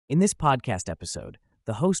In this podcast episode,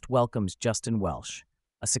 the host welcomes Justin Welsh,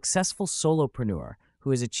 a successful solopreneur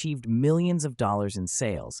who has achieved millions of dollars in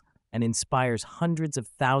sales and inspires hundreds of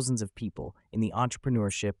thousands of people in the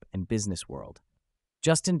entrepreneurship and business world.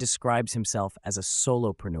 Justin describes himself as a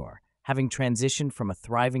solopreneur, having transitioned from a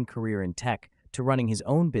thriving career in tech to running his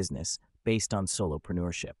own business based on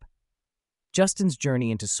solopreneurship. Justin's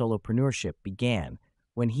journey into solopreneurship began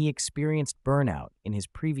when he experienced burnout in his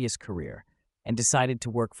previous career and decided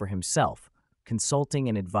to work for himself, consulting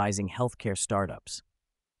and advising healthcare startups.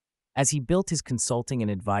 As he built his consulting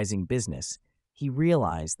and advising business, he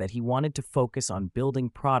realized that he wanted to focus on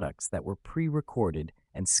building products that were pre-recorded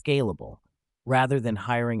and scalable, rather than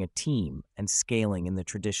hiring a team and scaling in the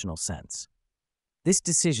traditional sense. This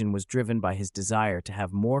decision was driven by his desire to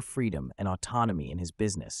have more freedom and autonomy in his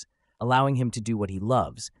business, allowing him to do what he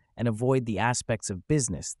loves and avoid the aspects of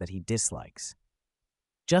business that he dislikes.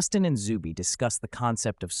 Justin and Zuby discuss the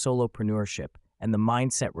concept of solopreneurship and the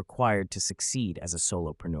mindset required to succeed as a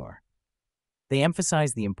solopreneur. They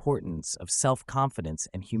emphasize the importance of self-confidence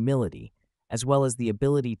and humility, as well as the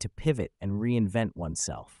ability to pivot and reinvent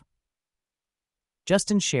oneself.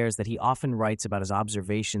 Justin shares that he often writes about his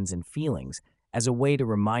observations and feelings as a way to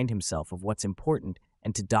remind himself of what's important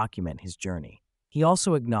and to document his journey. He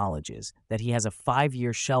also acknowledges that he has a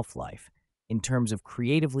 5-year shelf life in terms of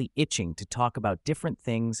creatively itching to talk about different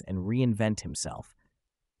things and reinvent himself,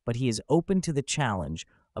 but he is open to the challenge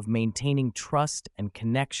of maintaining trust and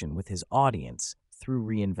connection with his audience through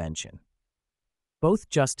reinvention. Both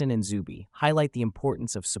Justin and Zuby highlight the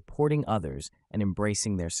importance of supporting others and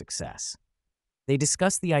embracing their success. They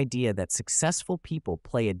discuss the idea that successful people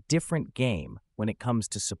play a different game when it comes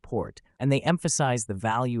to support, and they emphasize the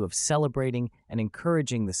value of celebrating and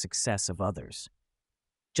encouraging the success of others.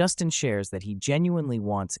 Justin shares that he genuinely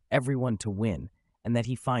wants everyone to win and that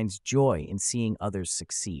he finds joy in seeing others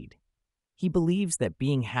succeed. He believes that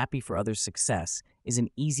being happy for others' success is an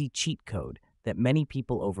easy cheat code that many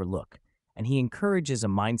people overlook, and he encourages a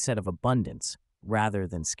mindset of abundance rather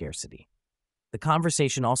than scarcity. The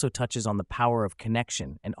conversation also touches on the power of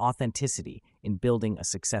connection and authenticity in building a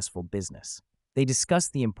successful business. They discuss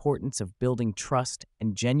the importance of building trust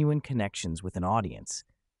and genuine connections with an audience,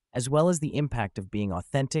 as well as the impact of being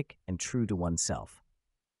authentic and true to oneself.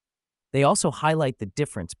 They also highlight the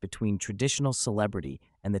difference between traditional celebrity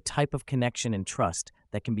and the type of connection and trust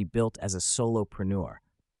that can be built as a solopreneur,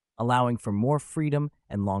 allowing for more freedom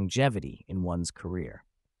and longevity in one's career.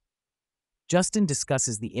 Justin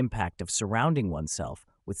discusses the impact of surrounding oneself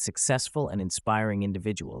with successful and inspiring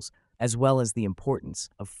individuals, as well as the importance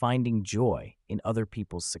of finding joy in other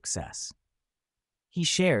people's success. He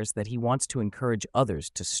shares that he wants to encourage others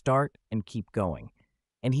to start and keep going,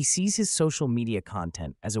 and he sees his social media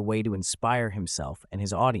content as a way to inspire himself and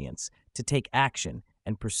his audience to take action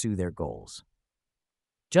and pursue their goals.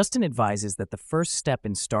 Justin advises that the first step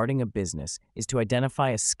in starting a business is to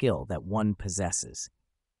identify a skill that one possesses.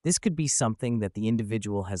 This could be something that the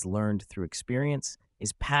individual has learned through experience,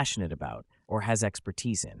 is passionate about, or has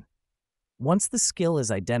expertise in. Once the skill is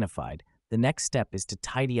identified, the next step is to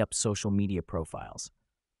tidy up social media profiles.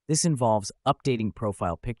 This involves updating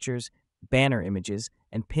profile pictures, banner images,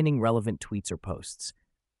 and pinning relevant tweets or posts.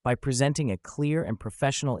 By presenting a clear and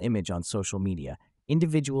professional image on social media,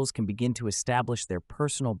 individuals can begin to establish their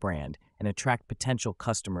personal brand and attract potential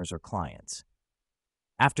customers or clients.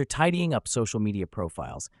 After tidying up social media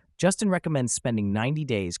profiles, Justin recommends spending 90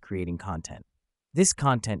 days creating content. This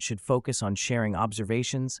content should focus on sharing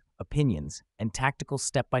observations, opinions, and tactical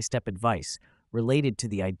step-by-step advice related to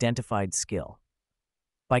the identified skill.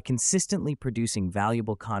 By consistently producing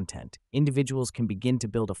valuable content, individuals can begin to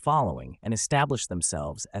build a following and establish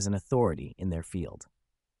themselves as an authority in their field.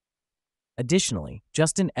 Additionally,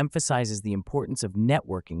 Justin emphasizes the importance of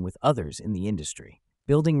networking with others in the industry.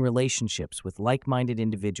 Building relationships with like-minded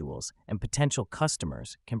individuals and potential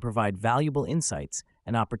customers can provide valuable insights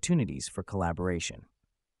and opportunities for collaboration.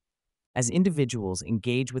 As individuals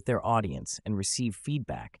engage with their audience and receive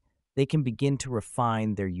feedback, they can begin to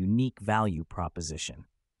refine their unique value proposition.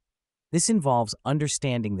 This involves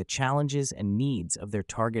understanding the challenges and needs of their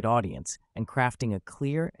target audience and crafting a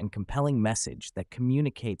clear and compelling message that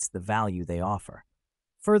communicates the value they offer.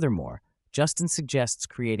 Furthermore, Justin suggests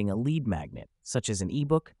creating a lead magnet, such as an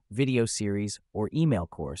ebook, video series, or email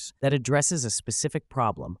course that addresses a specific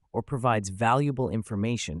problem or provides valuable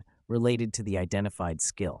information related to the identified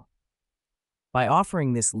skill. By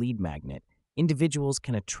offering this lead magnet, individuals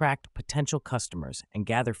can attract potential customers and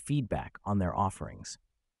gather feedback on their offerings.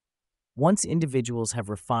 Once individuals have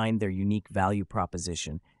refined their unique value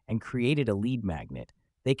proposition and created a lead magnet,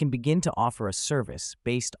 they can begin to offer a service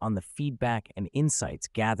based on the feedback and insights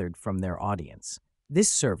gathered from their audience. This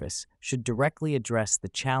service should directly address the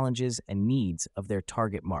challenges and needs of their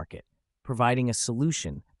target market, providing a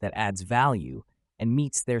solution that adds value and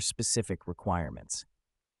meets their specific requirements.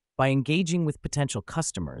 By engaging with potential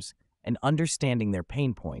customers and understanding their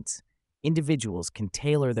pain points, individuals can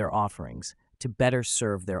tailor their offerings to better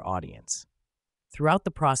serve their audience. Throughout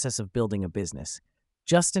the process of building a business,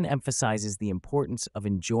 Justin emphasizes the importance of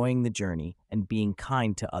enjoying the journey and being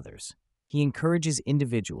kind to others. He encourages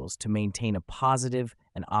individuals to maintain a positive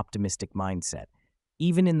and optimistic mindset,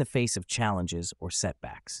 even in the face of challenges or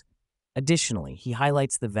setbacks. Additionally, he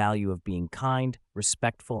highlights the value of being kind,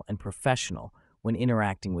 respectful, and professional when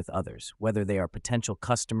interacting with others, whether they are potential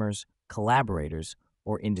customers, collaborators,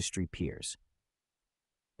 or industry peers.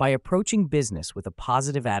 By approaching business with a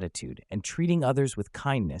positive attitude and treating others with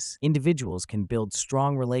kindness, individuals can build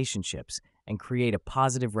strong relationships and create a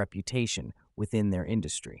positive reputation within their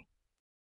industry.